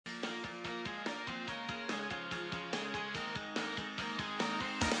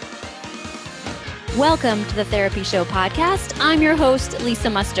Welcome to the Therapy Show podcast. I'm your host, Lisa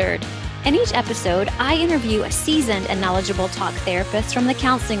Mustard. In each episode, I interview a seasoned and knowledgeable talk therapist from the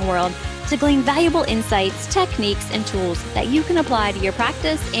counseling world to glean valuable insights, techniques, and tools that you can apply to your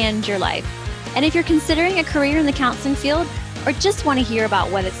practice and your life. And if you're considering a career in the counseling field or just want to hear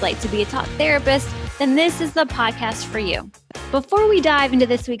about what it's like to be a talk therapist, then this is the podcast for you. Before we dive into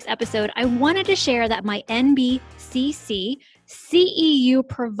this week's episode, I wanted to share that my NBCC CEU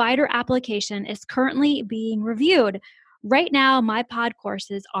provider application is currently being reviewed. Right now, my pod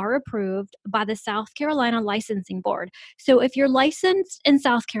courses are approved by the South Carolina Licensing Board. So if you're licensed in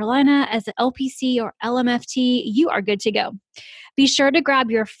South Carolina as an LPC or LMFT, you are good to go. Be sure to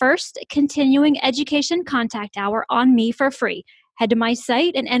grab your first continuing education contact hour on me for free. Head to my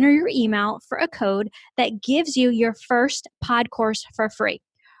site and enter your email for a code that gives you your first pod course for free.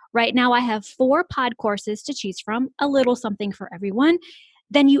 Right now, I have 4 pod courses to choose from, a little something for everyone.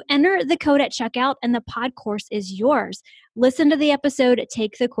 Then you enter the code at checkout and the pod course is yours. Listen to the episode,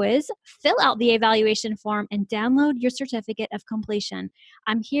 take the quiz, fill out the evaluation form, and download your certificate of completion.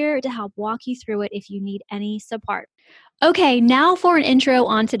 I'm here to help walk you through it if you need any support. Okay, now for an intro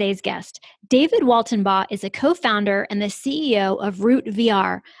on today's guest. David Waltenbaugh is a co-founder and the CEO of Root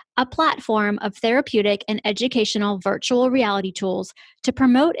VR, a platform of therapeutic and educational virtual reality tools to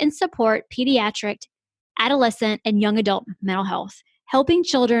promote and support pediatric, adolescent, and young adult mental health, helping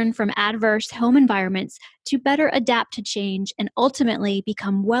children from adverse home environments to better adapt to change and ultimately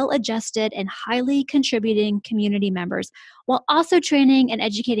become well-adjusted and highly contributing community members, while also training and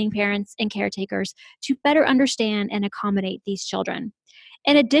educating parents and caretakers to better understand and accommodate these children.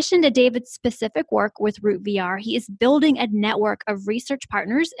 In addition to David's specific work with Root VR, he is building a network of research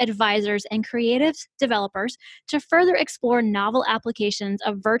partners, advisors, and creative developers to further explore novel applications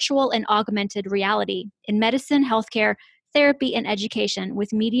of virtual and augmented reality in medicine, healthcare, therapy, and education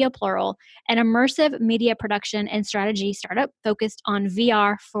with Media Plural, an immersive media production and strategy startup focused on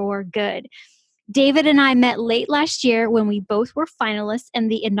VR for good. David and I met late last year when we both were finalists in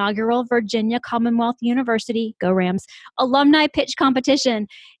the inaugural Virginia Commonwealth University, Go Rams, alumni pitch competition.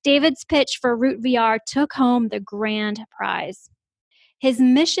 David's pitch for Root VR took home the grand prize. His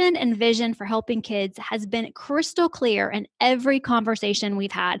mission and vision for helping kids has been crystal clear in every conversation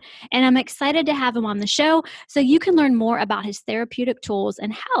we've had, and I'm excited to have him on the show so you can learn more about his therapeutic tools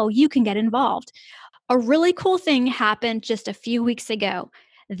and how you can get involved. A really cool thing happened just a few weeks ago.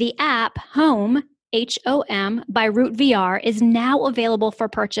 The app Home, HOM, by Root VR is now available for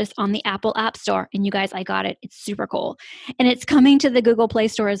purchase on the Apple App Store. And you guys, I got it. It's super cool. And it's coming to the Google Play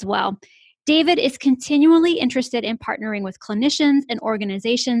Store as well. David is continually interested in partnering with clinicians and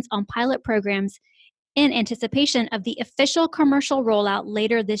organizations on pilot programs in anticipation of the official commercial rollout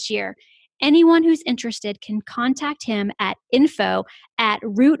later this year. Anyone who's interested can contact him at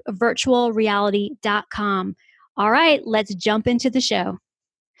info@rootvirtualreality.com. All right, let's jump into the show.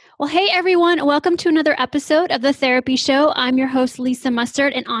 Well, hey everyone, welcome to another episode of The Therapy Show. I'm your host, Lisa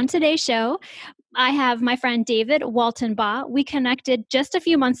Mustard, and on today's show, I have my friend David Waltenbaugh. We connected just a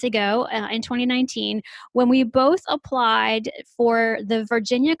few months ago in 2019 when we both applied for the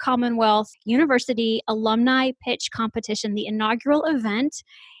Virginia Commonwealth University Alumni Pitch Competition, the inaugural event.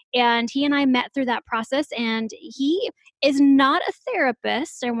 And he and I met through that process, and he is not a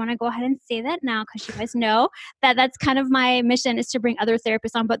therapist. I want to go ahead and say that now because you guys know that that's kind of my mission, is to bring other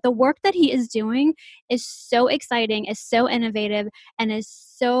therapists on. But the work that he is doing is so exciting, is so innovative, and is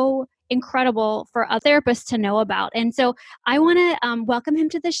so incredible for a therapist to know about. And so I want to welcome him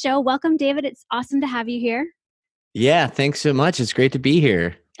to the show. Welcome, David. It's awesome to have you here. Yeah, thanks so much. It's great to be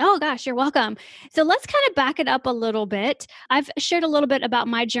here. Oh gosh, you're welcome. So let's kind of back it up a little bit. I've shared a little bit about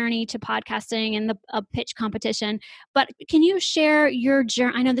my journey to podcasting and the pitch competition, but can you share your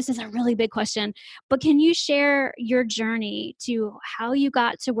journey? I know this is a really big question, but can you share your journey to how you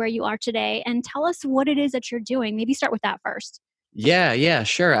got to where you are today and tell us what it is that you're doing? Maybe start with that first. Yeah,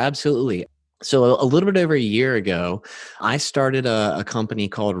 sure. Absolutely. So a little bit over a year ago, I started a company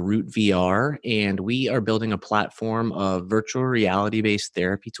called Root VR, and we are building a platform of virtual reality-based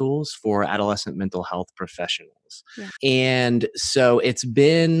therapy tools for adolescent mental health professionals. Yeah. And so it's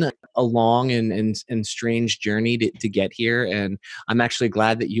been a long and strange journey to get here. And I'm actually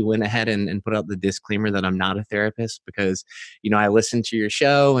glad that you went ahead and put out the disclaimer that I'm not a therapist, because, I listened to your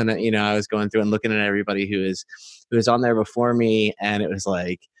show and, I was going through and looking at everybody who is on there before me, and it was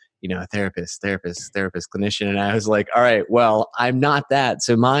like, therapist, clinician. And I was like, all right, well, I'm not that.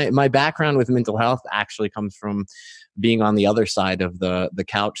 So my background with mental health actually comes from being on the other side of the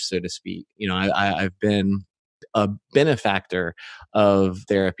couch, so to speak. I've been a benefactor of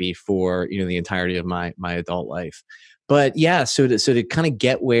therapy for, the entirety of my adult life. But yeah, so to kind of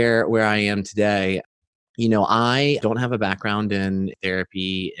get where I am today, I don't have a background in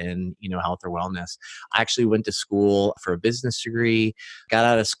therapy and, health or wellness. I actually went to school for a business degree, got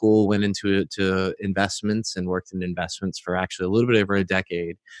out of school, went into to investments and worked in investments for actually a little bit over a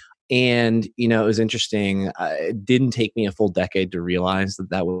decade. And, it was interesting. It didn't take me a full decade to realize that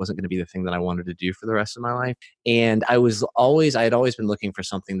that wasn't going to be the thing that I wanted to do for the rest of my life. And I had always been looking for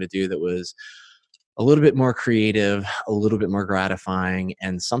something to do that was a little bit more creative, a little bit more gratifying,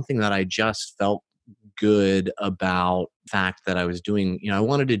 and something that I just felt good about the fact that I was doing, I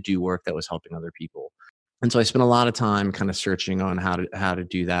wanted to do work that was helping other people. And so I spent a lot of time kind of searching on how to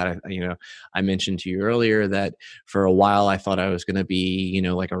do that. I mentioned to you earlier that for a while I thought I was going to be,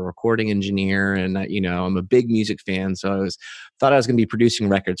 like a recording engineer, and I'm a big music fan, so thought I was going to be producing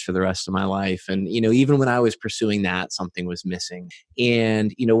records for the rest of my life. And even when I was pursuing that, something was missing.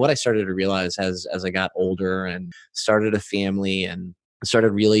 And what I started to realize as I got older and started a family and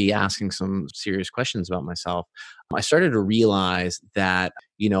started really asking some serious questions about myself, I started to realize that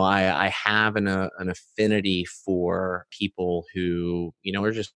I have an affinity for people who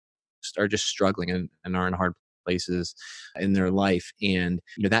are just struggling and are in hard places in their life. And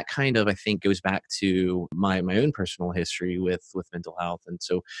that kind of, I think, goes back to my own personal history with mental health. And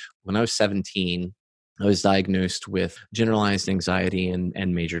so when I was 17, I was diagnosed with generalized anxiety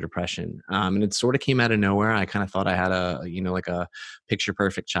and major depression. And it sort of came out of nowhere. I kind of thought I had like a picture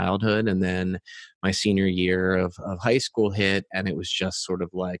perfect childhood. And then my senior year of high school hit, and it was just sort of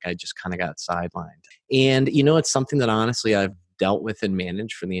like I just kind of got sidelined. And, it's something that honestly I've dealt with and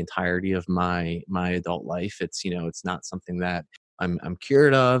managed for the entirety of my adult life. It's not something that I'm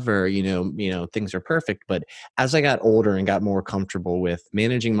cured of, or things are perfect. But as I got older and got more comfortable with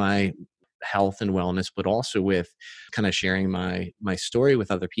managing my health and wellness, but also with kind of sharing my story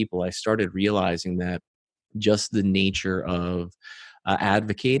with other people, I started realizing that just the nature of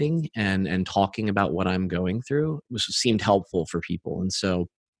advocating and talking about what I'm going through seemed helpful for people. And so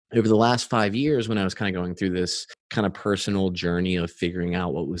over the last 5 years, when I was kind of going through this kind of personal journey of figuring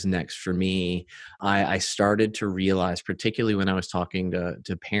out what was next for me, I started to realize, particularly when I was talking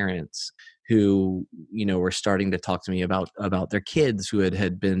to parents who were starting to talk to me about their kids who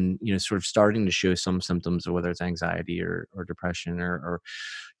had been sort of starting to show some symptoms of whether it's anxiety or depression or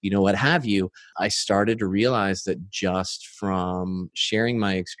what have you. I started to realize that just from sharing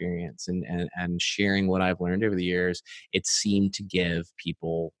my experience and sharing what I've learned over the years, it seemed to give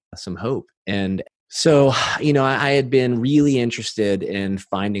people some hope. And so, I had been really interested in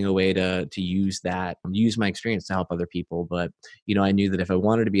finding a way to use my experience to help other people. But, I knew that if I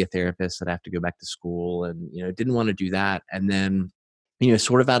wanted to be a therapist, I'd have to go back to school, and, didn't want to do that. And then,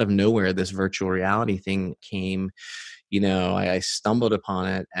 sort of out of nowhere, this virtual reality thing came. I stumbled upon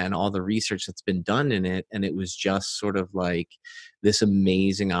it and all the research that's been done in it. And it was just sort of like this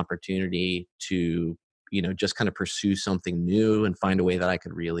amazing opportunity to, just kind of pursue something new and find a way that I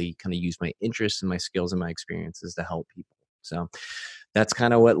could really kind of use my interests and my skills and my experiences to help people. So that's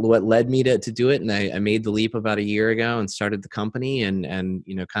kind of what led me to do it. And I made the leap about a year ago and started the company and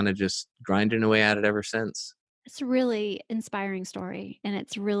kind of just grinding away at it ever since. It's a really inspiring story, and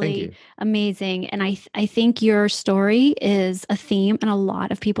it's Thank really you. amazing. And I think your story is a theme in a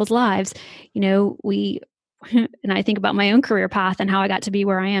lot of people's lives. We and I think about my own career path and how I got to be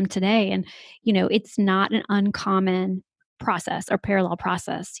where I am today. And it's not an uncommon process or parallel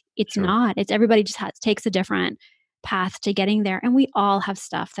process. It's Sure. not. It's everybody just takes a different path to getting there, and we all have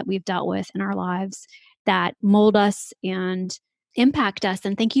stuff that we've dealt with in our lives that mold us and impact us.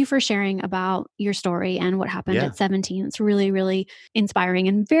 And thank you for sharing about your story and what happened Yeah. at 17. It's really, really inspiring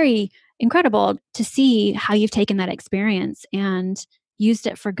and very incredible to see how you've taken that experience and used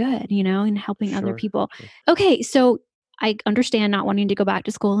it for good, and helping other Sure. people. Sure. Okay, so I understand not wanting to go back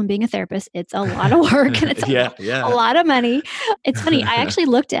to school and being a therapist. It's a lot of work and it's Yeah. a Yeah. lot of money. It's funny. I actually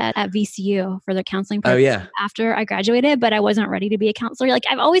looked at VCU for the counseling Oh program yeah. after I graduated, but I wasn't ready to be a counselor. Like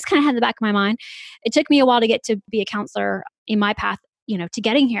I've always kind of had in the back of my mind. It took me a while to get to be a counselor in my path, to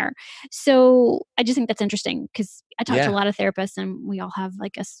getting here. So I just think that's interesting because I talk to a Yeah. lot of therapists and we all have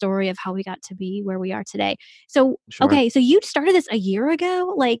like a story of how we got to be where we are today. So, Sure. okay, so you started this a year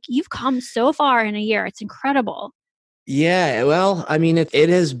ago? Like you've come so far in a year. It's incredible. Yeah, well, I mean, it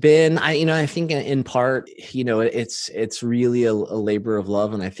has been, I think in part, it's really a labor of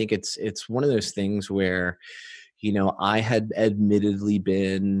love, and I think it's one of those things where, I had admittedly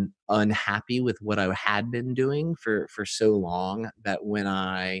been unhappy with what I had been doing for so long that and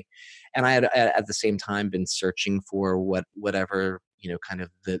I had at the same time been searching for whatever kind of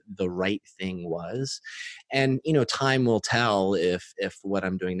the right thing was, and time will tell if what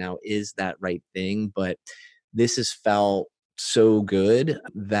I'm doing now is that right thing, but this has felt so good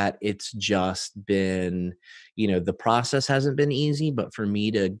that it's just been, the process hasn't been easy, but for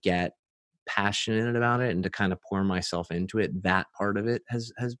me to get passionate about it and to kind of pour myself into it, that part of it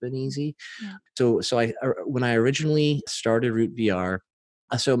has been easy. Yeah. So when I originally started Root VR,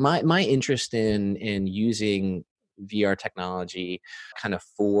 so my interest in using VR technology kind of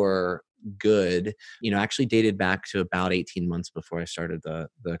for good, actually dated back to about 18 months before I started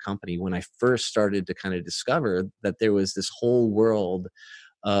the company, when I first started to kind of discover that there was this whole world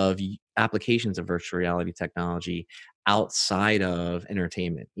of applications of virtual reality technology outside of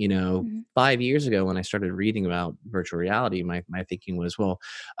entertainment. Mhm. 5 years ago when I started reading about virtual reality, my thinking was, well,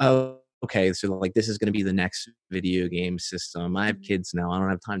 oh, okay, so like this is going to be the next video game system. I have Mhm. kids now. I don't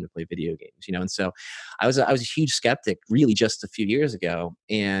have time to play video games, and so I was a huge skeptic really just a few years ago.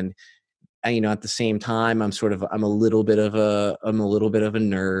 And at the same time, I'm a little bit of a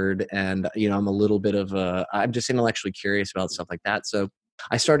nerd, and I'm just intellectually curious about stuff like that. So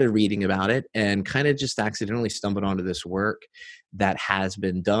I started reading about it and kind of just accidentally stumbled onto this work that has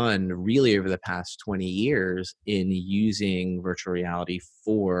been done really over the past 20 years in using virtual reality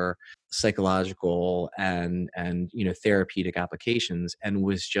for psychological and therapeutic applications, and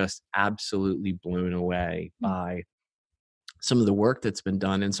was just absolutely blown away Mm. by some of the work that's been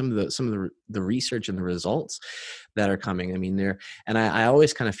done and some of the research and the results that are coming. I mean, and I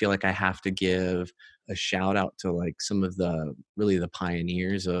always kind of feel like I have to give a shout out to like some of the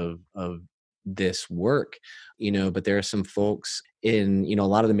pioneers of this work, but there are some folks in, a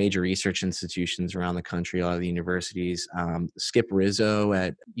lot of the major research institutions around the country, a lot of the universities. Skip Rizzo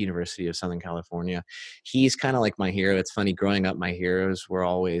at University of Southern California, he's kind of like my hero. It's funny, growing up, my heroes were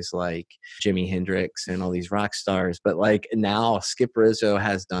always like Jimi Hendrix and all these rock stars. But like now, Skip Rizzo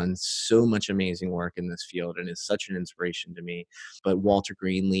has done so much amazing work in this field and is such an inspiration to me. But Walter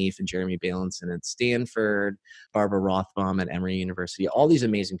Greenleaf and Jeremy Bailenson at Stanford, Barbara Rothbaum at Emory University, all these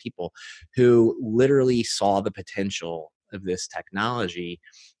amazing people who literally saw the potential of this technology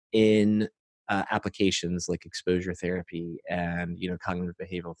in applications like exposure therapy and cognitive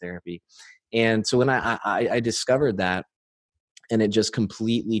behavioral therapy. And so when I discovered that, and it just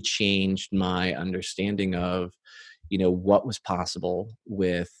completely changed my understanding of what was possible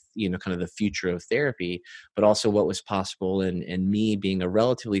with kind of the future of therapy, but also what was possible in me being a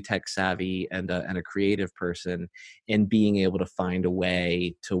relatively tech savvy and a creative person, and being able to find a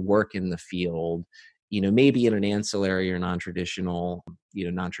way to work in the field, maybe in an ancillary or non-traditional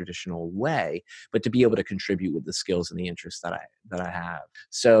way, but to be able to contribute with the skills and the interests that I have.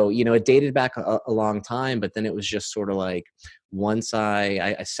 So it dated back a long time, but then it was just sort of like, once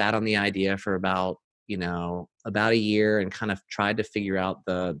I sat on the idea for about a year and kind of tried to figure out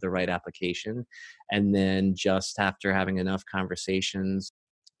the right application. And then just after having enough conversations,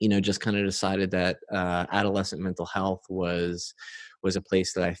 just kind of decided that adolescent mental health was a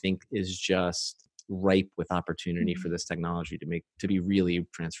place that I think is just ripe with opportunity for Mhm. this technology to be really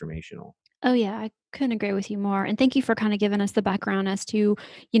transformational. Oh yeah, I couldn't agree with you more. And thank you for kind of giving us the background as to,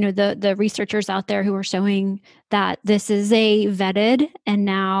 the researchers out there who are showing that this is a vetted and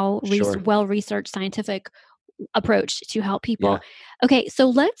now Sure. well-researched scientific approach to help people. Yeah. Okay, so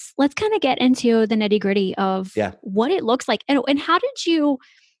let's kind of get into the nitty-gritty of Yeah. what it looks like. And how did you,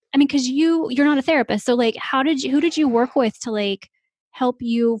 I mean, because you're not a therapist, so like who did you work with to like help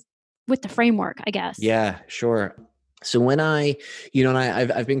you with the framework, I guess? Yeah, sure. So when and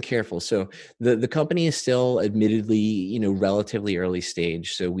I've been careful. So the company is still admittedly, relatively early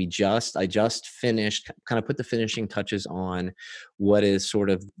stage. So I just finished, kind of put the finishing touches on what is sort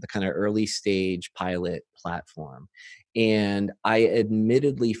of the kind of early stage pilot platform. And I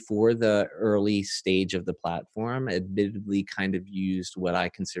admittedly, for the early stage of the platform, admittedly kind of used what I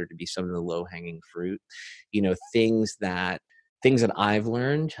consider to be some of the low hanging fruit, things that I've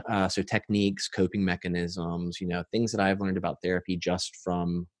learned, so techniques, coping mechanisms, things that I've learned about therapy just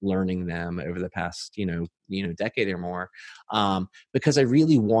from learning them over the past, decade or more. Because I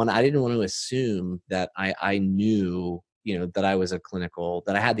didn't want to assume that I knew, that I was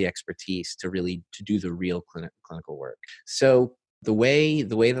that I had the expertise to do the real clinical work. So the way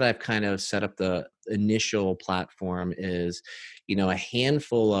that I've kind of set up the initial platform is, a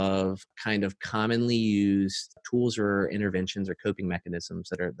handful of kind of commonly used tools or interventions or coping mechanisms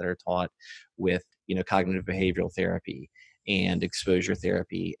that are taught with, cognitive behavioral therapy and exposure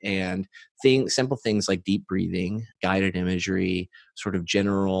therapy, and simple things like deep breathing, guided imagery, sort of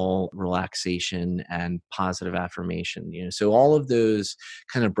general relaxation, and positive affirmation. So all of those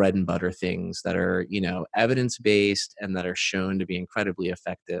kind of bread and butter things that are, evidence based and that are shown to be incredibly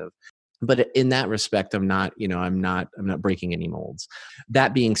effective. But in that respect, I'm not breaking any molds.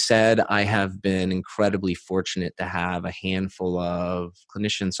 That being said, I have been incredibly fortunate to have a handful of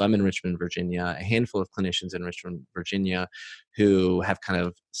clinicians. So I'm in Richmond, Virginia, a handful of clinicians in Richmond, Virginia, who have kind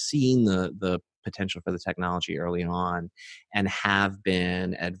of seen the potential for the technology early on and have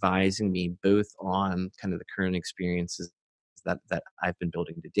been advising me both on kind of the current experiences that I've been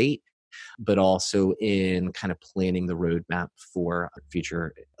building to date, but also in kind of planning the roadmap for the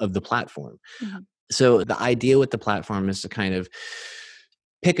future of the platform. Mhm. So the idea with the platform is to kind of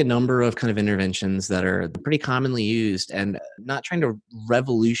pick a number of kind of interventions that are pretty commonly used, and not trying to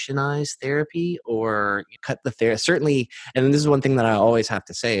revolutionize therapy or cut the therapy. Certainly, and this is one thing that I always have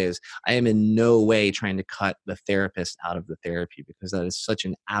to say is I am in no way trying to cut the therapist out of the therapy, because that is such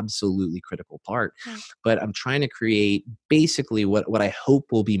an absolutely critical part. Right. But I'm trying to create basically what I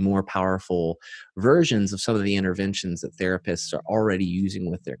hope will be more powerful versions of some of the interventions that therapists are already using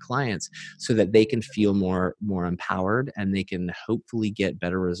with their clients, so that they can feel more empowered, and they can hopefully get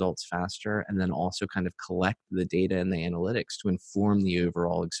better results faster, and then also kind of collect the data and the analytics to inform the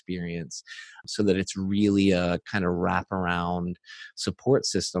overall experience, so that it's really a kind of wraparound support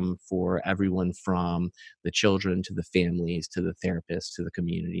system for everyone, from the children to the families to the therapists to the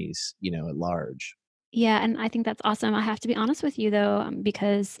communities, at large. Yeah, and I think that's awesome. I have to be honest with you though,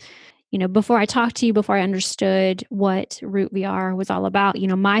 because before I talked to you, before I understood what Root VR was all about,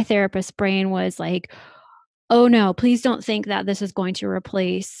 my therapist brain was like, oh no, please don't think that this is going to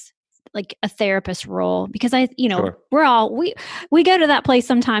replace like a therapist role, because Sure. we go to that place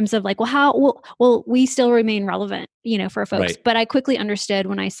sometimes of like, well, how will we still remain relevant, for folks. Right. But I quickly understood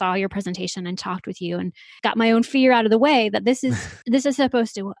when I saw your presentation and talked with you and got my own fear out of the way, that this is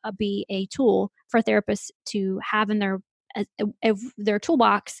supposed to be a tool for therapists to have in their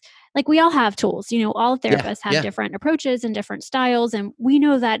toolbox. Like we all have tools, all Yeah. therapists have Yeah. different approaches and different styles, and we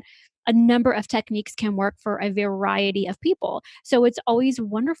know that a number of techniques can work for a variety of people. So it's always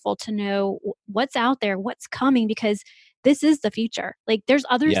wonderful to know what's out there, what's coming, because this is the future. Like there's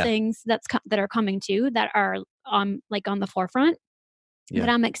other Yeah. things that are coming too, that are like on the forefront, that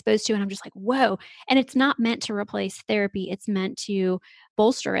Yeah. I'm exposed to, and I'm just like, "Whoa." And it's not meant to replace therapy, it's meant to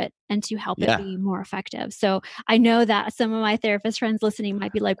bolster it and to help it Yeah. be more effective. So, I know that some of my therapist friends listening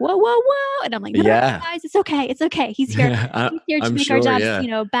might be like, "Whoa, whoa, whoa." And I'm like, "No, no, Yeah. guys, it's okay. It's okay. He's here. I, He's here to I'm make our sure. jobs,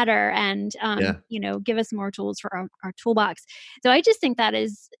 Yeah. better and, Yeah. give us more tools for our toolbox." So, I just think that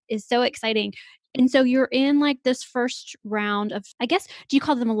is so exciting. And so you're in like this first round of, I guess, do you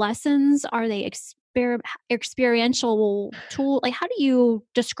call them lessons? Are they experiential tool? Like, how do you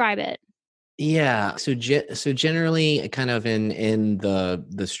describe it? Yeah. So generally, kind of in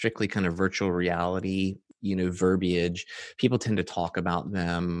the strictly kind of virtual reality, verbiage, people tend to talk about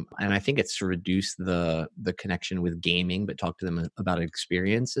them, and I think it's to reduce the connection with gaming, but talk to them about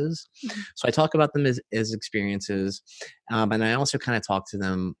experiences. Mhm. So I talk about them as experiences, and I also kind of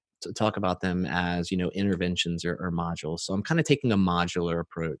talk about them as interventions or modules. So I'm kind of taking a modular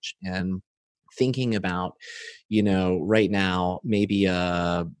approach and thinking about, right now maybe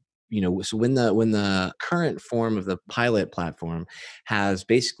so when the current form of the pilot platform has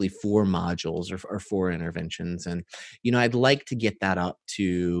basically four modules, or four interventions, and I'd like to get that up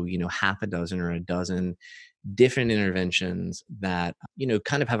to half a dozen or a dozen different interventions that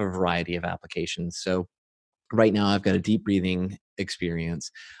kind of have a variety of applications. So right now I've got a deep breathing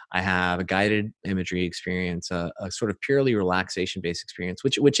experience. I have a guided imagery experience, a sort of purely relaxation based experience,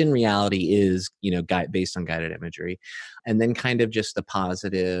 which in reality is based on guided imagery, and then kind of just a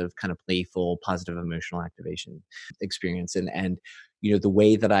positive, kind of playful, positive emotional activation experience. And the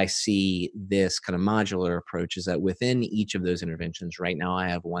way that I see this kind of modular approach is that within each of those interventions, right now I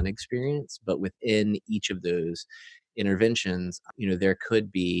have one experience, but within each of those interventions, there could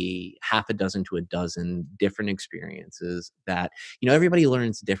be half a dozen to a dozen different experiences that, everybody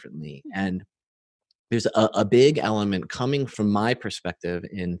learns differently. And there's a big element coming from my perspective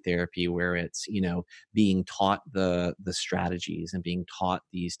in therapy, where it's being taught the strategies and being taught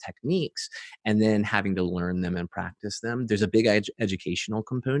these techniques, and then having to learn them and practice them. There's a big educational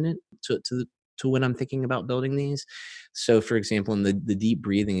component to when I'm thinking about building these. So for example, in the deep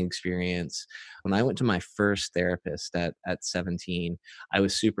breathing experience, when I went to my first therapist at 17, I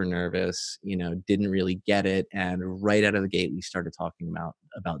was super nervous, didn't really get it, and right out of the gate we started talking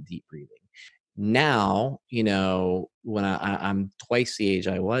about deep breathing. Now, when I'm twice the age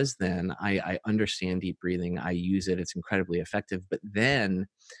I was then, I understand deep breathing. I use it. It's incredibly effective. But then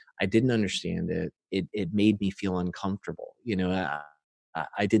I didn't understand it. It made me feel uncomfortable.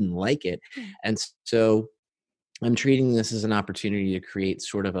 I didn't like it. Yeah. And so I'm treating this as an opportunity to create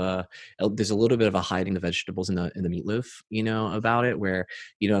sort of there's a little bit of a hiding the vegetables in the meatloaf, about it, where,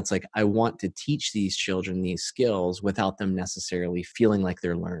 it's like I want to teach these children these skills without them necessarily feeling like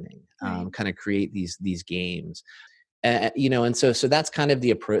they're learning, Right. kind of create these games. And so that's kind of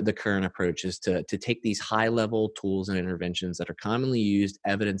the current approach, is to take these high level tools and interventions that are commonly used,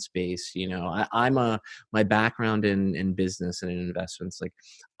 evidence based. My background in business and in investments, like,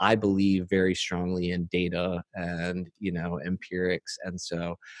 I believe very strongly in data and empirics, and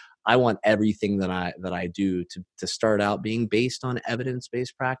so I want everything that I do to start out being based on evidence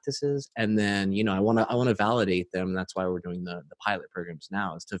based practices, and then I want to validate them. That's why we're doing the pilot programs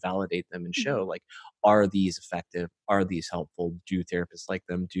now, is to validate them and Mhm. show, like, are these effective? Are these helpful? Do therapists like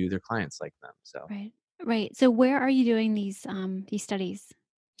them? Do their clients like them? So Right. Right. So where are you doing these studies?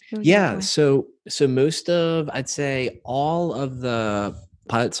 Who are you working yeah, with? so most of, I'd say, all of the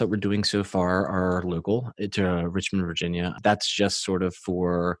pilots that we're doing so far are local to Richmond, Virginia. That's just sort of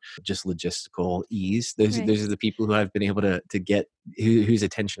for just logistical ease. Right. Those are the people who I've been able to get, whose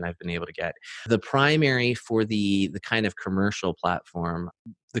attention I've been able to get. The primary for the kind of commercial platform,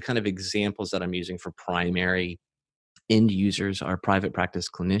 the kind of examples that I'm using for primary end users are private practice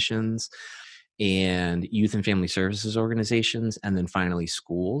clinicians and youth and family services organizations, and then finally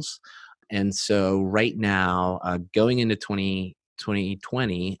schools. And so right now, going into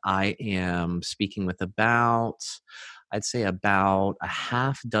 2020, I am speaking with I'd say about a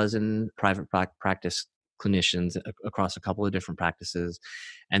half dozen private practice clinicians across a couple of different practices,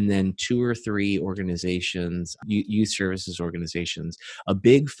 and then two or three organizations, youth services organizations. A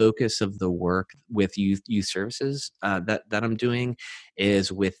big focus of the work with youth services that I'm doing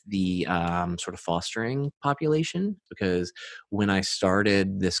is with the sort of fostering population, because when I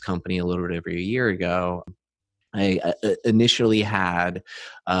started this company a little bit over a year ago, I initially had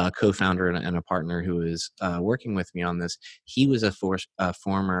a co-founder and a partner who was working with me on this. He was a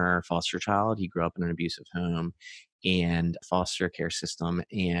former foster child. He grew up in an abusive home and foster care system.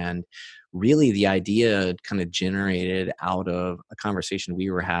 And really the idea kind of generated out of a conversation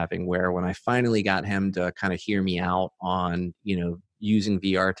we were having, where when I finally got him to kind of hear me out on, using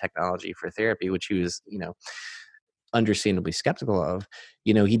VR technology for therapy, which he was, understandably skeptical of,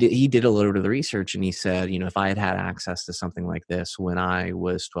 he did a little bit of the research, and he said, if I had had access to something like this when I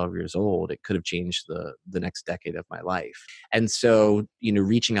was 12 years old, it could have changed the next decade of my life. And so,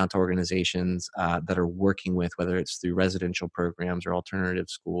 reaching out to organizations that are working with, whether it's through residential programs or alternative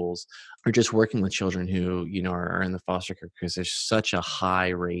schools, or just working with children who, are in the foster care, because there's such a high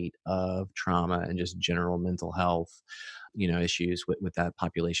rate of trauma and just general mental health, issues with that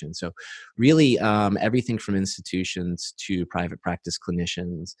population. So really, everything from institutions to private practice clinicians.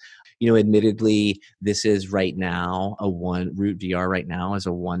 Admittedly, this is right now Root VR right now is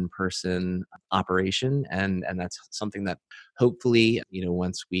a one person operation, and that's something that hopefully,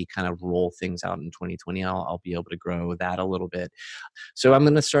 once we kind of roll things out in 2020, I'll be able to grow that a little bit. So I'm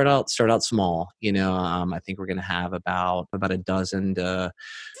going to start out small. I think we're going to have about a dozen to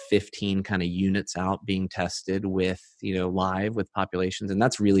 15 kind of units out being tested with, live with populations. And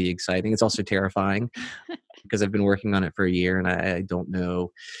that's really exciting. It's also terrifying because I've been working on it for a year, and I don't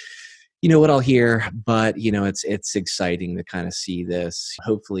know, what I'll hear, but it's exciting to kind of see this.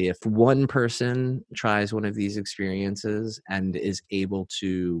 Hopefully, if one person tries one of these experiences and is able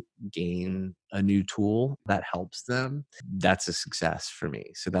to gain a new tool that helps them, that's a success for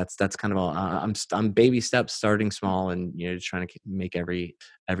me. So that's kind of all. I'm baby steps, starting small, and just trying to make every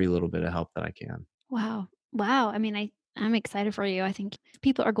little bit of help that I can. Wow. Wow. I mean, I'm excited for you. I think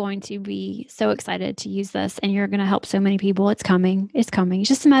people are going to be so excited to use this, and you're going to help so many people. It's coming. It's coming. It's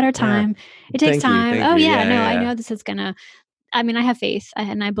just a matter of Yeah. time. It takes Thank you. time. Thank Oh you. yeah, Yeah. no, Yeah. I Yeah. know this is going to I mean, I have faith,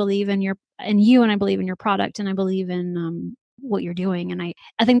 and I believe in you, and I believe in your product, and I believe in what you're doing. And I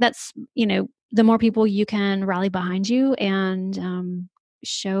think that's, the more people you can rally behind you and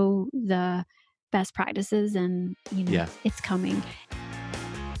show the best practices, and Yeah. it's coming.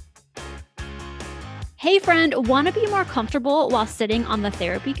 Hey friend, want to be more comfortable while sitting on the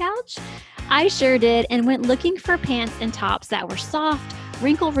therapy couch? I sure did, and went looking for pants and tops that were soft,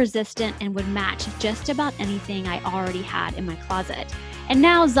 wrinkle resistant, and would match just about anything I already had in my closet. And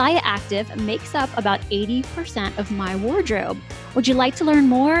now Zaya Active makes up about 80% of my wardrobe. Would you like to learn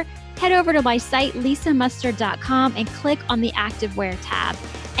more? Head over to my site, lisamustard.com, and click on the Activewear tab.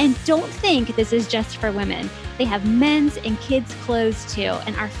 And don't think this is just for women. They have men's and kids' clothes too,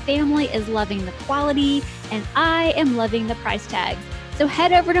 and our family is loving the quality, and I am loving the price tags. So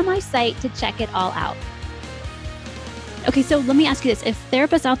head over to my site to check it all out. Okay, so let me ask you this. If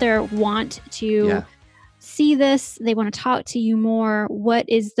therapists out there want to see this, they want to talk to you more, what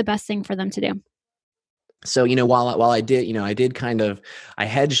is the best thing for them to do? So, while I did I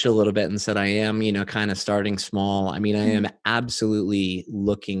hedged a little bit and said I am, kind of starting small. I mean, I am Mhm. absolutely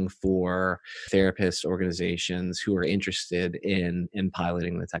looking for therapist organizations who are interested in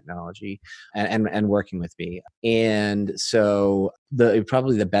piloting the technology and working with me. And so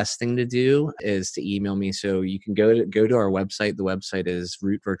probably the best thing to do is to email me. So you can go to our website. The website is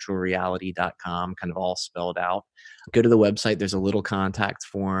rootvirtualreality.com, kind of all spelled out. Go to the website. There's a little contact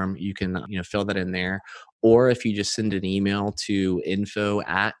form. You can, fill that in there. Or if you just send an email to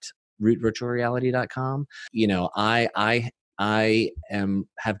info@rootvirtualreality.com, I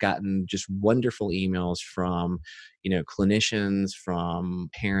have gotten just wonderful emails from, clinicians, from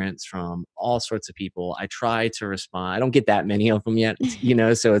parents, from all sorts of people. I try to respond. I don't get that many of them yet,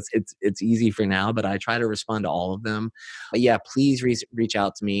 so it's easy for now, but I try to respond to all of them. But yeah, please reach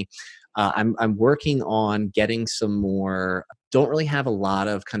out to me. I'm working on getting some more. Don't really have a lot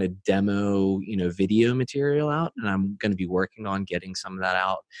of kind of demo, video material out, and I'm going to be working on getting some of that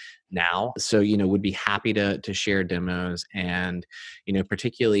out now. So, would be happy to share demos. And,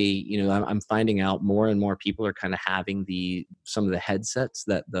 particularly, I'm finding out more and more people are kind of having some of the headsets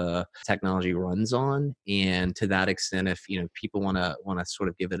that the technology runs on. And to that extent, if, people want to sort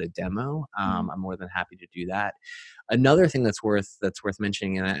of give it a demo, Mhm. I'm more than happy to do that. Another thing that's worth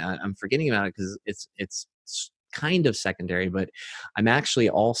mentioning, and I'm forgetting about it because it's kind of secondary, but I'm actually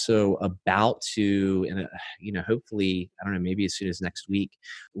also about to, and hopefully, I don't know, maybe as soon as next week,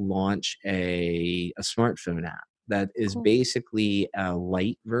 launch a smartphone app that is Cool. basically a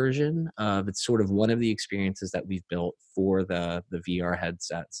light version of. It's sort of one of the experiences that we've built for the VR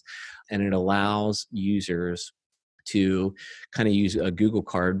headsets, and it allows users to kind of use a Google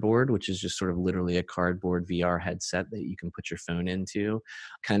Cardboard, which is just sort of literally a cardboard VR headset that you can put your phone into,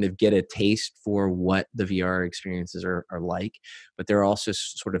 kind of get a taste for what the VR experiences are like. But there are also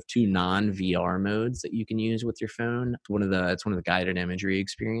sort of two non-VR modes that you can use with your phone. It's one of the guided imagery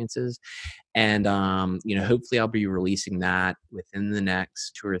experiences. And hopefully I'll be releasing that within the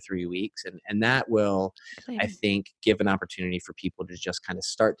next 2 or 3 weeks, and that will, I Exciting. think, give an opportunity for people to just kind of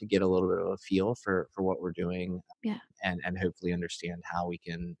start to get a little bit of a feel for what we're doing, Yeah. and hopefully understand how we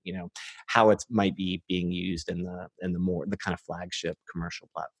can, how it might be being used in the kind of flagship commercial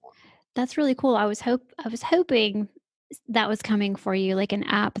platform. That's really cool. I was hoping that was coming for you, like an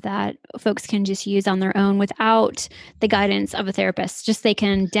app that folks can just use on their own without the guidance of a therapist. Just they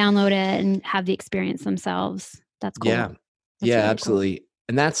can download it and have the experience themselves. That's cool. Yeah. That's Yeah, really cool. absolutely.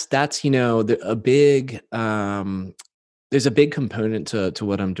 And that's, a big, there's a big component to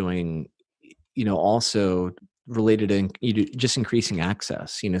what I'm doing, also related to just increasing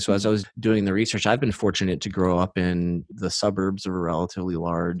access. So as I Mhm. was doing the research, I've been fortunate to grow up in the suburbs of a relatively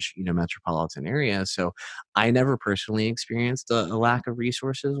large, metropolitan area. So I never personally experienced a lack of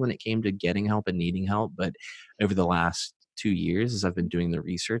resources when it came to getting help and needing help. But over the last 2 years, as I've been doing the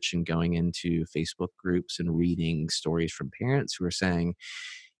research and going into Facebook groups and reading stories from parents who are saying,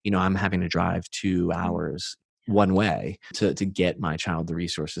 I'm having to drive two Mhm. hours one way to get my child the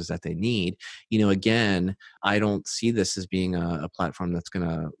resources that they need. Again, I don't see this as being a platform that's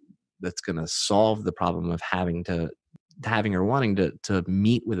gonna solve the problem of having or wanting to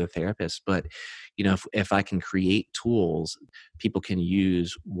meet with a therapist. But if I can create tools people can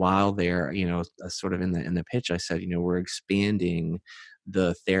use while they're, sort of in the pitch, I said, we're expanding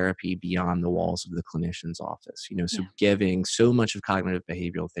the therapy beyond the walls of the clinician's office. So Yeah. giving so much of cognitive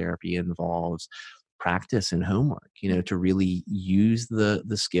behavioral therapy involves practice and homework, Mhm. to really use the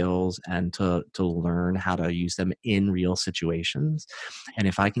skills and to learn how to use them in real situations. And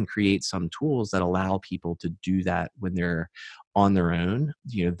if I can create some tools that allow people to do that when they're on their own,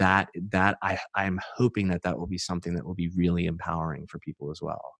 I'm hoping that will be something that will be really empowering for people as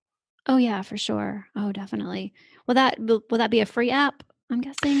well. Oh, yeah, for sure. Oh, definitely. Will that be a free app, I'm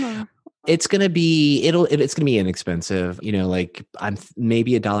guessing, or It's gonna be inexpensive, like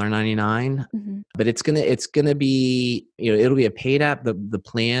maybe $1.99, Mhm. but it's gonna be, it'll be a paid app. The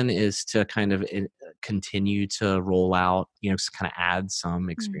plan is to kind of continue to roll out, just kind of add some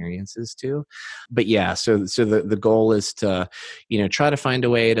Mm. experiences to. But yeah, so the goal is to, try to find a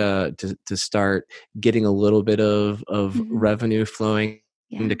way to start getting a little bit of Mhm. revenue flowing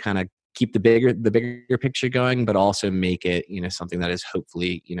to Yeah. kind of keep the bigger picture going, but also make it, something that is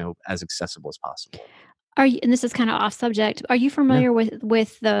hopefully, as accessible as possible. Are you and this is kinda off subject, are you No, familiar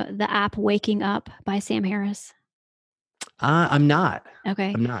with the app Waking Up by Sam Harris? I'm not.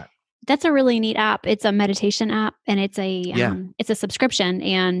 Okay. I'm not. That's a really neat app. It's a meditation app, and Yeah. it's a subscription.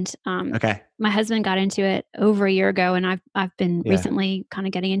 And Okay. my husband got into it over a year ago, and I've been Yeah. recently kind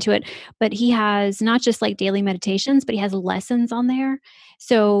of getting into it. But he has not just like daily meditations, but he has lessons on there.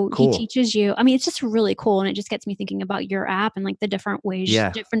 So he Cool. teaches you. I mean, it's just really cool, and it just gets me thinking about your app and like the different ways,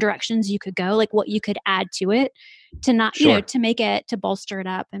 Yeah. different directions you could go, like what you could add to it to not, Sure. to make it to bolster it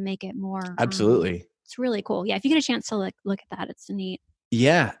up and make it more. Absolutely. It's really cool. Yeah, if you get a chance to like look at that, it's neat.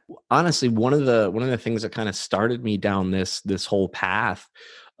 Yeah, honestly, one of the things that kind of started me down this whole path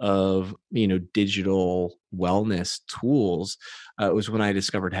of digital wellness tools was when I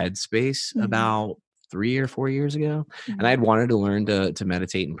discovered Headspace Mhm. about 3 or 4 years ago, and Mhm. I'd wanted to learn to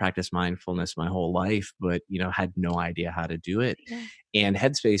meditate and practice mindfulness my whole life, but had no idea how to do it. Yeah. And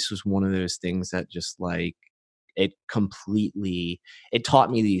Headspace was one of those things that just like it completely it taught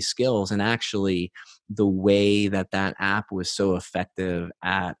me these skills. And actually the way that that app was so effective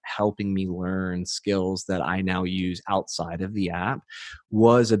at helping me learn skills that I now use outside of the app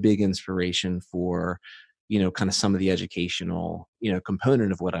was a big inspiration for kind of some of the educational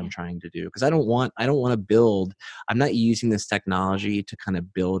component of what I'm Yeah. trying to do, because I don't want to build. I'm not using this technology to kind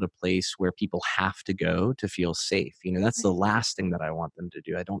of build a place where people have to go to feel safe. That's the Right. last thing that I want them to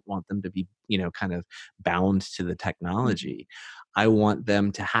do. I don't want them to be kind of bound to the Mhm. technology. I want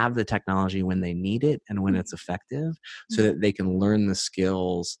them to have the technology when they need it and when it's Mhm. effective, so Mhm. that they can learn the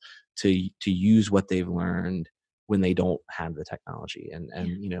skills to use what they've learned when they don't have the technology, Yeah.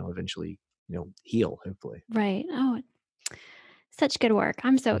 and eventually heal, hopefully. Right. Oh, such good work.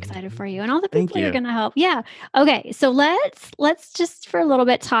 I'm so excited for you and all the Thank people you're you. going to help. Yeah. Okay. So let's just for a little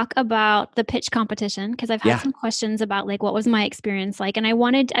bit talk about the pitch competition, because I've had Yeah. some questions about like what was my experience like, and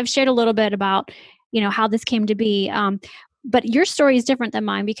I've shared a little bit about how this came to be. But your story is different than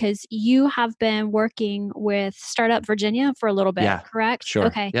mine because you have been working with Startup Virginia for a little bit, Yeah. correct? Sure.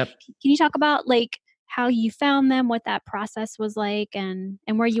 Okay. Yep. Can you talk about like how you found them, what that process was like, and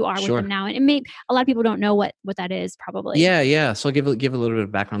where you are with them Sure. now? And it may a lot of people don't know what that is probably. Yeah, yeah. So I'll give a little bit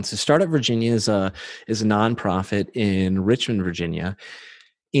of background. So Startup Virginia is a nonprofit in Richmond, Virginia,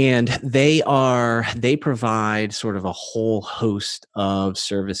 and they provide sort of a whole host of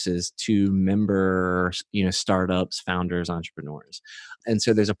services to members, startups, founders, entrepreneurs. And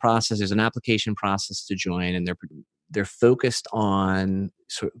so there's an application process to join, and they're focused on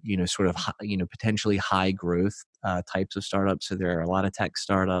potentially high growth types of startups. So there are a lot of tech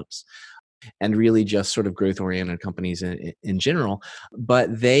startups and really just sort of growth oriented companies in general.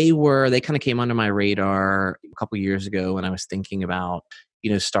 But they kind of came under my radar a couple years ago when I was thinking about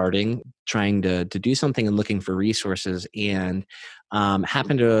trying to do something and looking for resources, and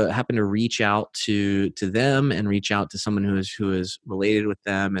happened to reach out to them and reach out to someone who is related with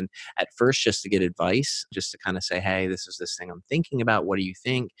them, and at first just to get advice, just to kind of say, hey, this is this thing I'm thinking about, what do you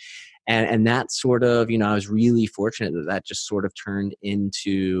think? And that sort of, I was really fortunate that just sort of turned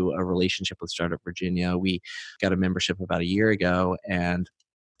into a relationship with Startup Virginia. We got a membership about a year ago, and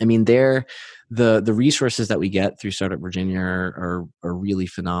I mean, the resources that we get through Startup Virginia are really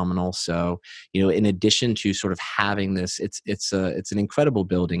phenomenal. So, in addition to sort of having this, it's an incredible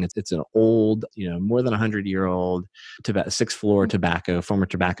building. It's an old, more than 100-year-old sixth floor former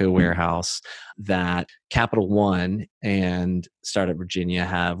tobacco warehouse that Capital One and Startup Virginia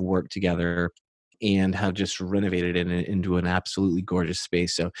have worked together and have just renovated it into an absolutely gorgeous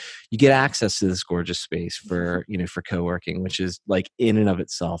space. So you get access to this gorgeous space for co-working, which is like in and of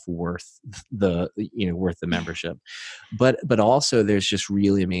itself worth the membership. But also there's just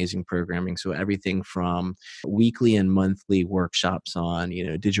really amazing programming. So everything from weekly and monthly workshops on,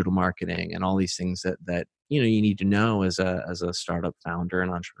 digital marketing and all these things that you need to know as a startup founder and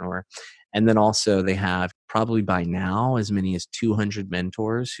entrepreneur. And then also they have probably by now as many as 200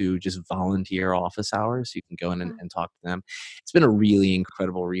 mentors who just volunteer office hours. So you can go in and talk to them. It's been a really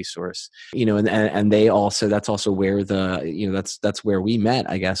incredible resource, and they also, that's also where that's where we met,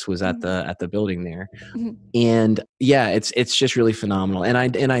 I guess, was at Mhm. the building there. Mhm. And yeah, it's just really phenomenal. And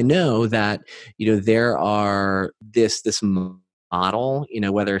I know that there are this model,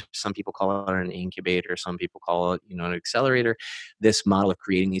 whether some people call it an incubator, some people call it an accelerator, this model of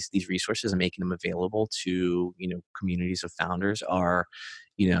creating these resources and making them available to communities of founders are,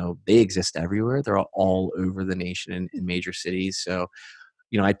 they exist everywhere. They're all over the nation in major cities. So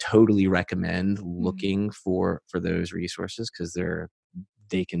I totally recommend Mhm. looking for those resources, because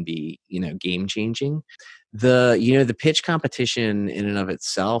they can be game changing. The pitch competition in and of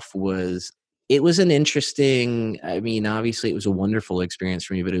itself was an interesting, I mean, obviously it was a wonderful experience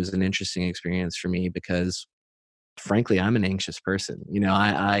for me, but it was an interesting experience for me because frankly, I'm an anxious person.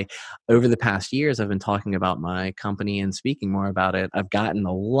 I over the past years, I've been talking about my company and speaking more about it. I've gotten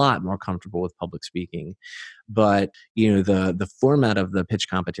a lot more comfortable with public speaking. But the format of the pitch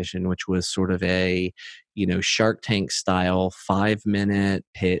competition, which was sort of a Shark Tank style 5-minute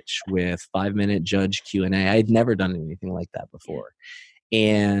pitch with 5-minute judge Q&A. I'd never done anything like that Yeah. before.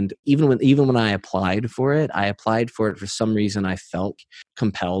 And even when I applied for it, for some reason. I felt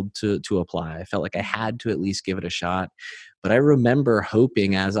compelled to apply. I felt like I had to at least give it a shot. But I remember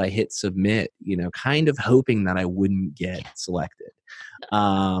hoping, as I hit submit, kind of hoping that I wouldn't get selected,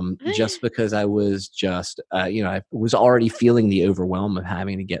 just because I was I was already feeling the overwhelm of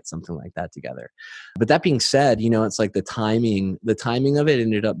having to get something like that together. But that being said, it's like the timing of it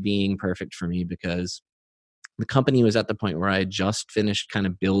ended up being perfect for me, because the company was at the point where I had just finished kind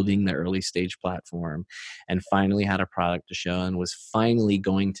of building the early stage platform and finally had a product to show, and was finally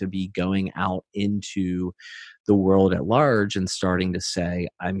going to be going out into the world at large and starting to say,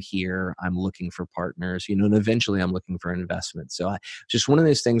 I'm here, I'm looking for partners, and eventually I'm looking for investment. So just one of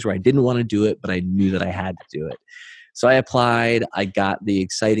those things where I didn't want to do it, but I knew that I had to do it. So I applied. I got the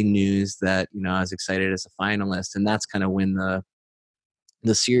exciting news that, I was excited as a finalist. And that's kind of when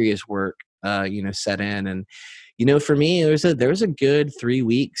the serious work set in. And for me, there was a good 3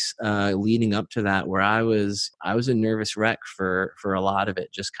 weeks leading up to that, where I was a nervous wreck for a lot of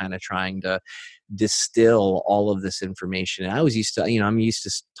it, just kind of trying to distill all of this information. And I was used to, I'm used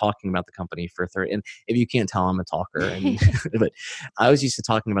to talking about the company for 30, and if you can't tell, I'm a talker, and but I was used to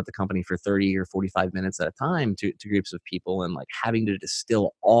talking about the company for 30 or 45 minutes at a time to groups of people, and like having to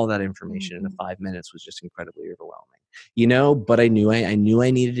distill all that information into Mhm. 5 minutes was just incredibly overwhelming. But I knew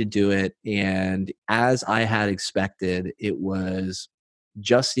I needed to do it. And as I had expected, it was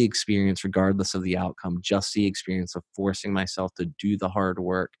just the experience, regardless of the outcome, just the experience of forcing myself to do the hard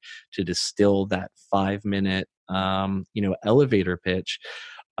work to distill that 5-minute, elevator pitch,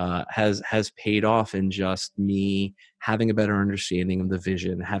 has paid off in just me having a better understanding of the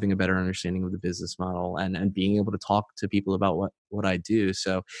vision, having a better understanding of the business model, and being able to talk to people about what I do.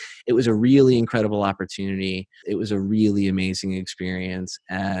 So it was a really incredible opportunity. It was a really amazing experience,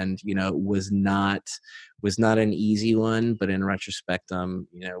 and it was not an easy one, but in retrospect, I'm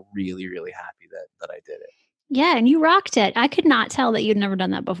really, really happy that I did it. Yeah, and you rocked it. I could not tell that you'd never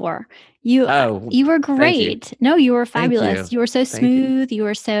done that before. Oh, You were thank you. great. No, you were Thank you. fabulous. You were so Thank you. smooth. You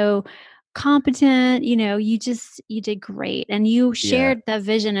were so competent. You did great, and you Yeah. shared the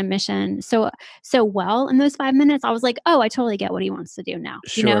vision and mission so well in those 5 minutes. I was like, oh, I totally get what he wants to do now.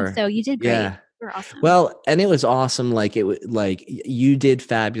 Sure. So you did great. Yeah. You're awesome. Well, and it was awesome. Like you did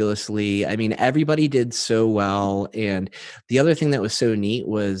fabulously. I mean, everybody did so well. And the other thing that was so neat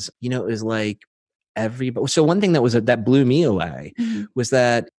was, it was like everybody. So one thing that blew me away Mhm. was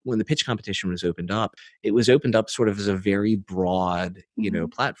that when the pitch competition was opened up, it was opened up sort of as a very broad,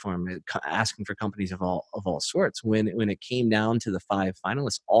 Mhm. platform, asking for companies of all sorts. When it came down to the 5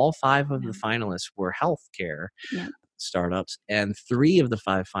 finalists, all five of Yeah. the finalists were healthcare Yep. startups, and 3 of the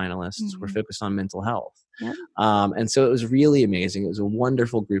 5 finalists were Mhm. focused on mental health. Yep. And so it was really amazing. It was a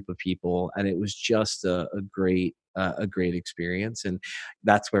wonderful group of people, and it was just a great experience. And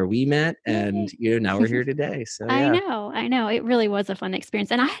that's where we met, and Yay. now we're here today. So I yeah, know, I know. It really was a fun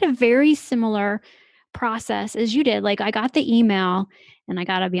experience, and I had a very similar process as you did. Like, I got the email, and I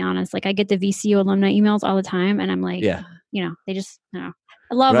gotta be honest, like, I get the VCU alumni emails all the time, and I'm like, yeah, "Ugh," they just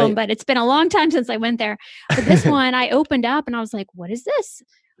I love them, right, but it's been a long time since I went there. But this one, I opened up, and I was like, "What is this?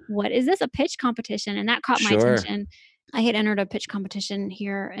 What is this? A pitch competition?" And that caught my sure, attention. I had entered a pitch competition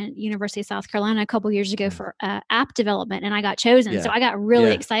here at University of South Carolina a couple years ago Mm, for, app development, and I got chosen, so yeah, I got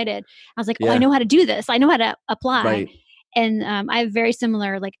really yeah, excited. I was like, "Oh, I yeah, know how to do this. I know how to apply." right, And, I have very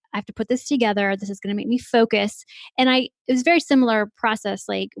similar, like, I have to put this together. This is gonna make me focus. And it was very similar process.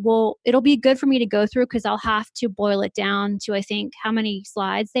 Like, well, it'll be good for me to go through because 'cause I'll have to boil it down to, I think, how many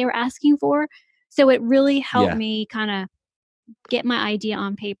slides they were asking for. So it really helped yeah, me kinda get my idea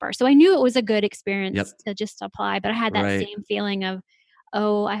on paper. So I knew it was a good yep, experience to just apply, but I had that right, same feeling of,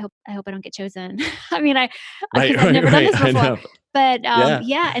 "Oh, I hope I don't get chosen." I mean, right, 'cause I've right, never done right. this I before. know. But, Yeah,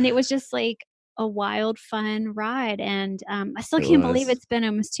 yeah, and it was just like a wild, fun ride, and, I still it can't believe was. it's been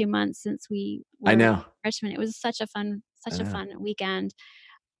almost 2 months since we I were know. freshmen. It was I such a know. fun weekend,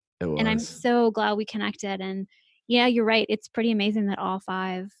 It and I'm was. so glad we connected. And yeah, you're right. It's pretty amazing that all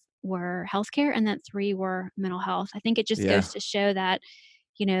 5 were healthcare and that 3 were mental health. I think it just Yeah. goes to show that,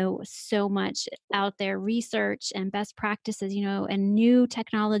 so much out there, research and best practices, and new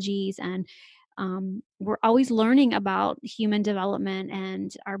technologies. And we're always learning about human development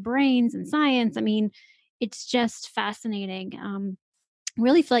and our brains and science. I mean, it's just fascinating.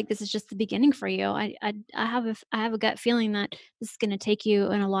 really feel like this is just the beginning for you. I have a gut feeling that this is going to take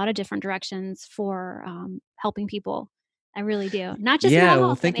you in a lot of different directions for helping people. I really do. Not just Yeah, mental well,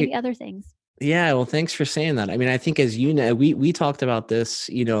 health, but thank you. maybe other things. Yeah, well, thanks for saying that. I mean, I think as you know, we talked about this,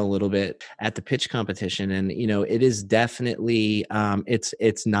 a little bit at the pitch competition, and it is definitely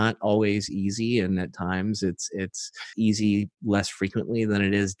it's not always easy, and at times it's easy less frequently than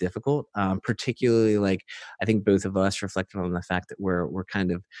it is difficult. Particularly, like I think both of us reflected on the fact that we're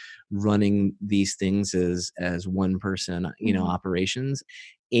kind of running these things as one person, Hmm. operations,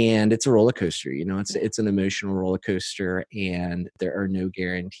 and it's a roller coaster. It's Yeah. it's an emotional roller coaster, and there are no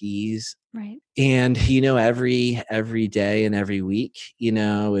guarantees. Right. And every day and every week,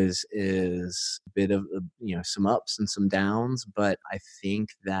 is a bit of some ups and some downs, but I think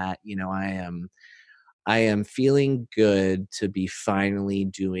that I am feeling good to be finally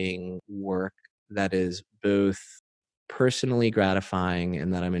doing work that is both personally gratifying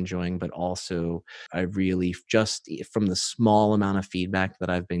and that I'm enjoying, but also I really just from the small amount of feedback that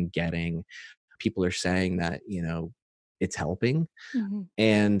I've been getting, people are saying that it's helping, Hmm.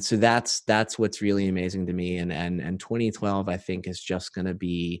 and so that's what's really amazing to me. And 2012, I think, is just going to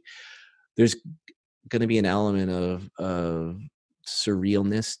be there's going to be an element of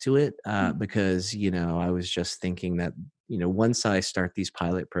surrealness to it, because I was just thinking that once I start these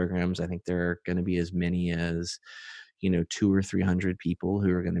pilot programs, I think there are going to be as many as two or 300 people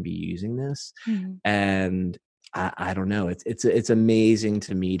who are going to be using this. Hmm. And I don't know. It's amazing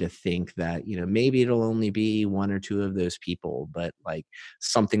to me to think that maybe it'll only be one or two of those people, but like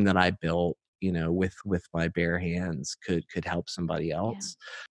something that I built with my bare hands could help somebody Yeah. else.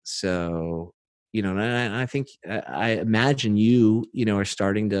 So and I think I imagine are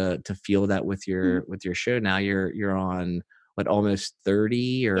starting to feel that with Hmm. your show now. You're on what, almost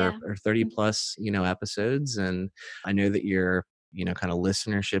 30 Yeah. or 30 Mhm. plus episodes, and I know that your kind of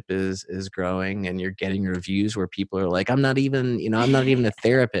listenership is growing, and you're getting reviews where people are like, I'm not even a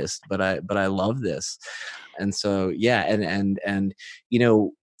therapist, but I love this. And so yeah, and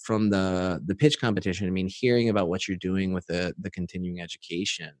from the pitch competition, I mean, hearing about what you're doing with the continuing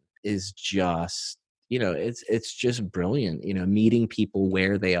education is just it's just brilliant. Meeting people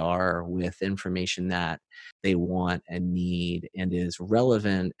where they are with information that they want and need and is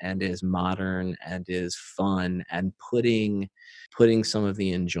relevant and is modern and is fun, and putting some of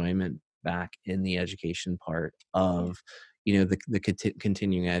the enjoyment back in the education part Yeah. of the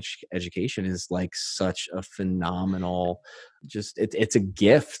continuing education is like such a phenomenal, just it's a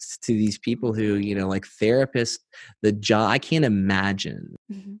gift to these people who Right. like therapists. The job, I can't imagine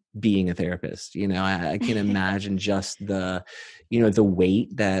Mhm. being a therapist. I can't imagine just the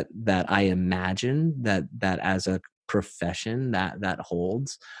weight that I imagine that as a profession that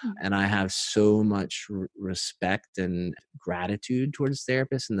holds. Mhm. And I have so much respect and gratitude towards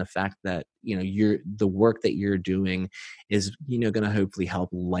therapists, and the fact that the work that you're doing is going to hopefully help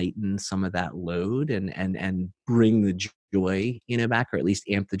lighten some of that load, and bring the joy back, or at least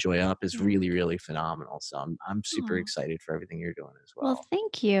amp the joy up, is Yeah. really, really phenomenal. So I'm super Aw. excited for everything you're doing as Well, well.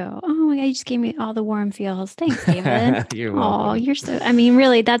 thank you. Oh my God, you just gave me all the warm feels. Thanks, David. You're Oh, welcome. you're so, I mean,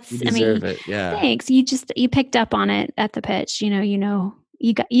 really, You I mean, deserve it. Yeah. thanks. You picked up on it at the pitch. You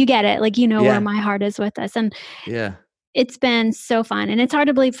get it. Like, where Yeah. my heart is with this. And Yeah. it's been so fun. And it's hard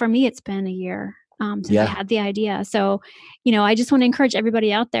to believe for me, it's been a year since I Yeah. had the idea. So, I just want to encourage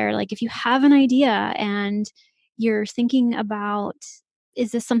everybody out there, like, if you have an idea and you're thinking about,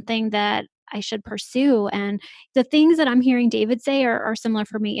 is this something that I should pursue? And the things that I'm hearing David say are similar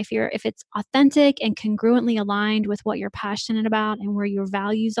for me. If it's authentic and congruently aligned with what you're passionate about and where your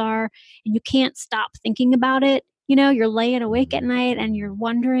values are, and you can't stop thinking about it, you're laying awake at night and you're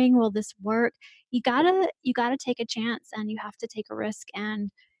wondering, will this work? You gotta take a chance, and you have to take a risk, and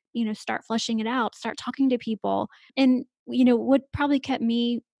start fleshing it out, start talking to people. And what probably kept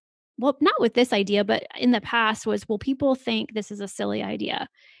me, well, not with this idea, but in the past, was, will people think this is a silly idea?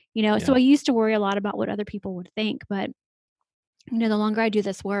 So Yeah. I used to worry a lot about what other people would think. But the longer I do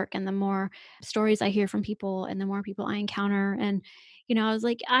this work and the more stories I hear from people and the more people I encounter, and I was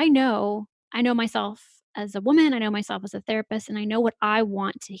like, I know myself as a woman, I know myself as a therapist, and I know what I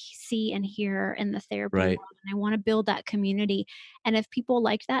want to see and hear in the therapy Right. world, and I want to build that community. And if people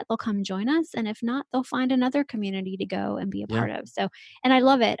like that, they'll come join us, and if not, they'll find another community to go and be a Yeah. part of. So, and I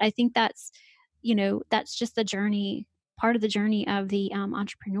love it. I think that's just the journey. Part of the journey of the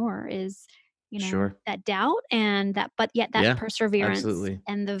entrepreneur is Sure. that doubt, and that, but yet that Yeah. perseverance Absolutely.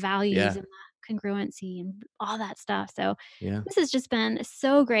 and the values Yeah. and the congruency and all that stuff. So Yeah. this has just been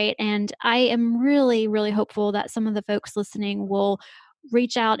so great. And I am really, really hopeful that some of the folks listening will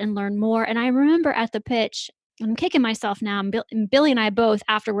reach out and learn more. And I remember at the pitch, I'm kicking myself now. And Billy and I both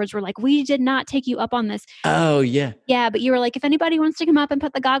afterwards were like, we did not take you up on this. Oh, yeah. Yeah, but you were like, if anybody wants to come up and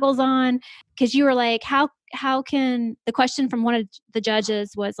put the goggles on, because you were like, how can the question from one of the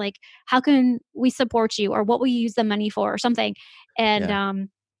judges was like, how can we support you, or what will you use the money for, or something? And Yeah.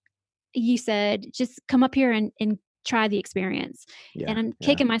 you said, just come up here and try the experience. Yeah. And I'm Yeah.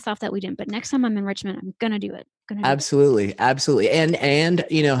 kicking myself that we didn't. But next time I'm in Richmond, I'm gonna do it. Gonna do it. Absolutely, absolutely, and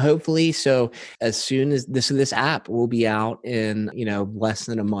hopefully, so as soon as this app will be out in less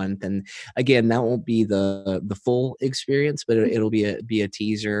than a month, and again, that won't be the full experience, but it'll be a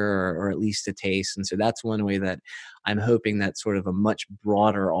teaser or at least a taste, and so that's one way that I'm hoping that sort of a much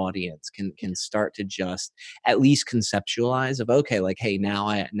broader audience can start to just at least conceptualize of, okay, like, hey, now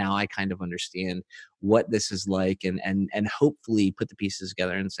I kind of understand what this is like, and hopefully put the pieces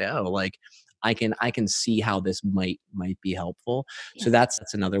together and say, oh, like, I can see how this might be helpful. So Yeah.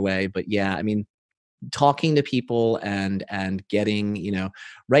 that's another way. But yeah, I mean, talking to people and getting,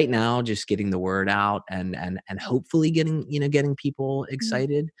 right now, just getting the word out and hopefully getting people Mhm.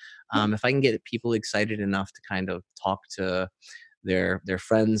 excited. Yeah. If I can get people excited enough to kind of talk to their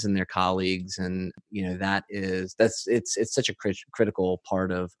friends and their colleagues, and it's such a critical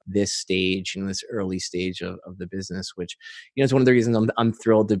part of this stage, this early stage of the business, which is one of the reasons I'm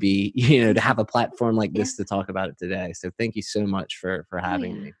thrilled to be to have a platform like Yeah. this to talk about it today. So thank you so much for Oh,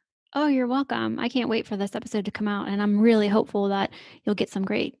 having yeah. me. Oh, you're welcome. I can't wait for this episode to come out. And I'm really hopeful that you'll get some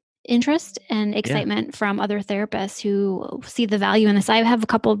great interest and Yeah, excitement from other therapists who see the value in this. I have a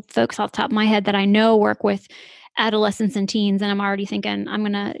couple of folks off the top of my head that I know work with adolescents and teens. And I'm already thinking I'm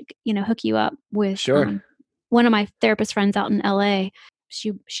going to, hook you up with sure. one of my therapist friends out in LA.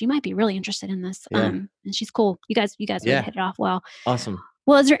 She might be really interested in this. Yeah, And she's cool. You guys would yeah, hit it off well. awesome.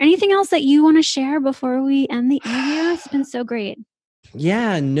 Well, is there anything else that you want to share before we end the interview? It's been so great.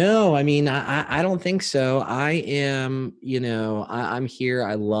 Yeah, no, I mean, I don't think so. I am, I'm here.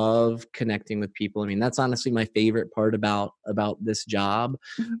 I love connecting with people. I mean, that's honestly my favorite part about this job.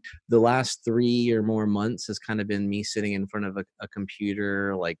 Mhm. The last 3 or more months has kind of been me sitting in front of a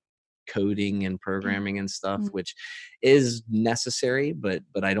computer, like coding and Yeah. programming and stuff, Mm, which is necessary, but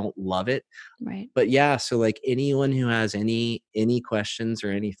I don't love it. right. But yeah, so like anyone who has any questions or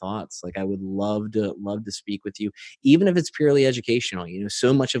any thoughts, like I would love to speak with you, even if it's purely educational.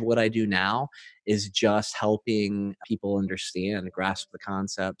 So much of what I do now is just helping people understand, grasp the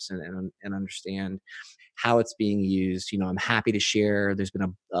concepts, and understand how it's being used. I'm happy to share. There's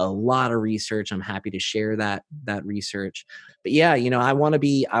been a lot of research. I'm happy to share that research. But yeah, I want to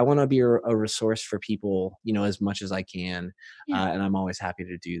be a resource for people, as much as I can, Yeah. and I'm always happy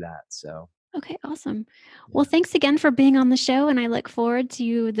to do that. So Okay, awesome. Well, yeah, thanks again for being on the show, and I look forward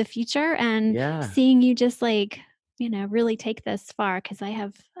to the future and yeah. seeing you just really take this far because I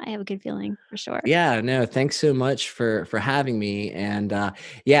have a good feeling for sure. Yeah, no, thanks so much for having me. And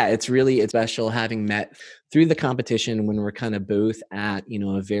yeah, it's special having met through the competition when we're kind of both at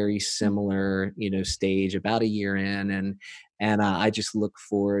a very Mm, similar stage, about a year in, and I just look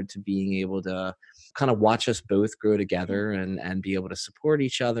forward to being able to kind of watch us both grow yeah, together and be able to support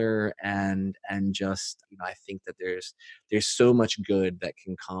each other, and just I think that there's so much good that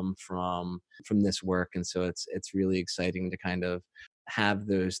can come from this work, and so it's really exciting to kind of have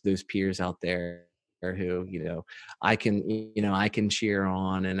those peers out there who I can cheer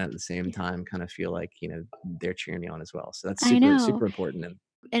on, and at the same yeah. time kind of feel like they're cheering me on as well. So that's I super know. super important. And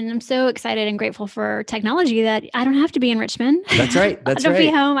And I'm so excited and grateful for technology that I don't have to be in Richmond. that's right, I that's don't be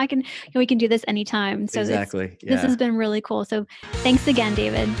right. home. We can do this anytime. So Exactly, this yeah. has been really cool. So thanks again,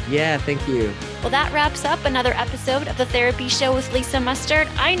 David. Yeah, thank you. Well, that wraps up another episode of The Therapy Show with Lisa Mustard.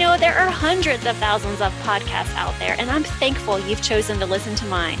 I know there are hundreds of thousands of podcasts out there, and I'm thankful you've chosen to listen to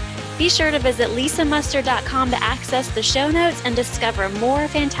mine. Be sure to visit lisamustard.com to access the show notes and discover more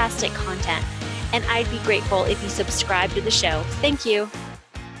fantastic content. And I'd be grateful if you subscribe to the show. Thank you.